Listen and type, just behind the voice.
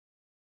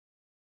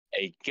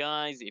Hey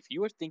guys, if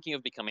you are thinking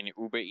of becoming an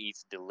Uber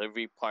Eats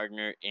delivery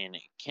partner in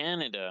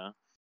Canada,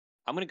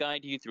 I'm going to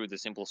guide you through the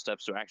simple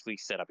steps to actually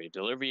set up a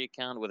delivery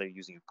account, whether you're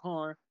using a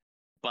car,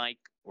 bike,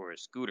 or a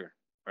scooter,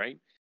 right?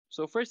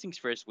 So first things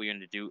first, what you're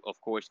going to do, of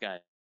course, guys,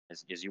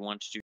 is you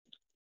want to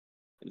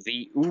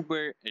the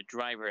Uber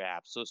driver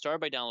app. So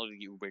start by downloading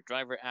the Uber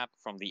driver app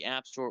from the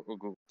App Store or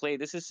Google Play.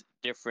 This is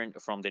different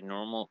from the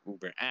normal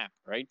Uber app,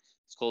 right?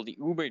 It's called the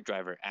Uber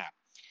driver app.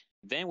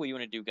 Then what you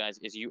want to do, guys,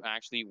 is you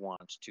actually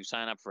want to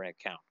sign up for an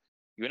account.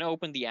 You want to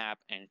open the app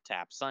and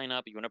tap sign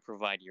up. You want to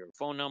provide your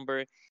phone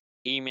number,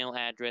 email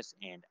address,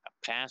 and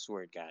a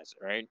password, guys,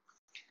 all right?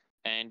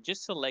 And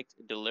just select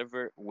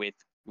deliver with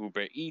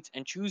Uber Eats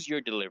and choose your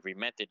delivery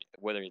method,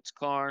 whether it's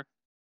car,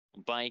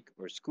 bike,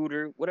 or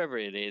scooter, whatever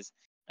it is.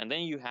 And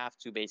then you have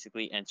to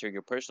basically enter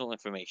your personal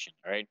information,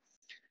 all right?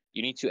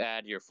 You need to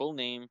add your full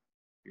name,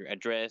 your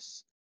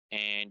address,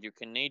 and your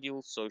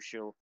Canadian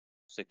social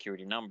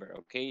security number,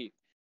 okay?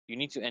 You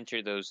need to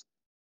enter those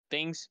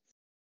things.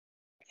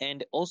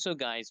 And also,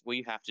 guys, what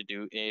you have to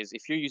do is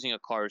if you're using a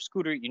car or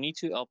scooter, you need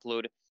to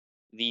upload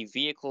the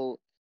vehicle,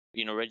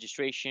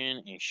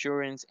 registration,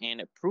 insurance,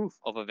 and a proof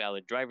of a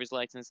valid driver's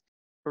license.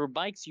 For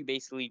bikes, you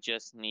basically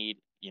just need,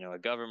 a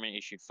government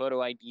issued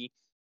photo ID.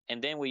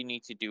 And then what you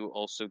need to do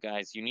also,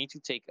 guys, you need to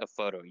take a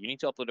photo. You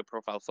need to upload a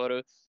profile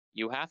photo.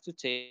 You have to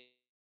take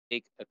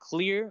a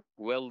clear,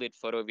 well-lit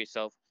photo of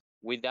yourself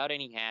without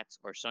any hats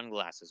or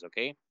sunglasses,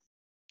 okay?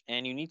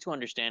 And you need to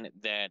understand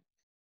that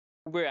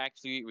Uber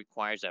actually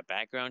requires a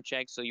background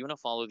check, so you want to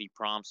follow the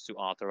prompts to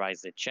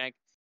authorize the check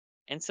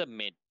and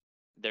submit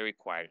the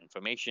required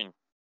information.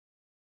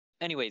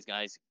 Anyways,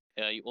 guys,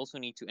 you also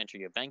need to enter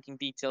your banking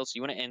details.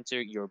 You want to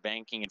enter your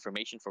banking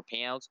information for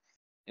payouts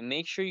and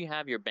make sure you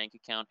have your bank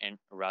account and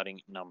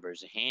routing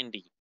numbers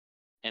handy.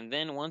 And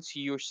then once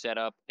your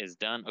setup is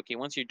done, okay,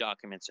 once your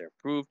documents are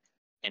approved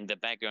and the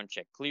background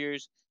check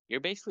clears, you're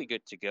basically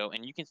good to go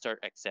and you can start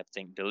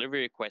accepting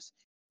delivery requests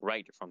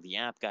right from the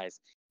app, guys.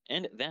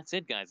 And that's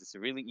it, guys. It's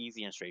really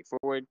easy and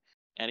straightforward.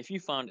 And if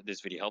you found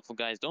this video helpful,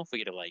 guys, don't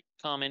forget to like,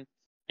 comment,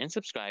 and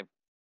subscribe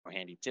for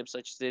handy tips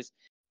such as this.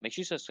 Make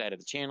sure you subscribe to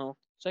the channel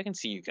so I can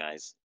see you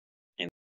guys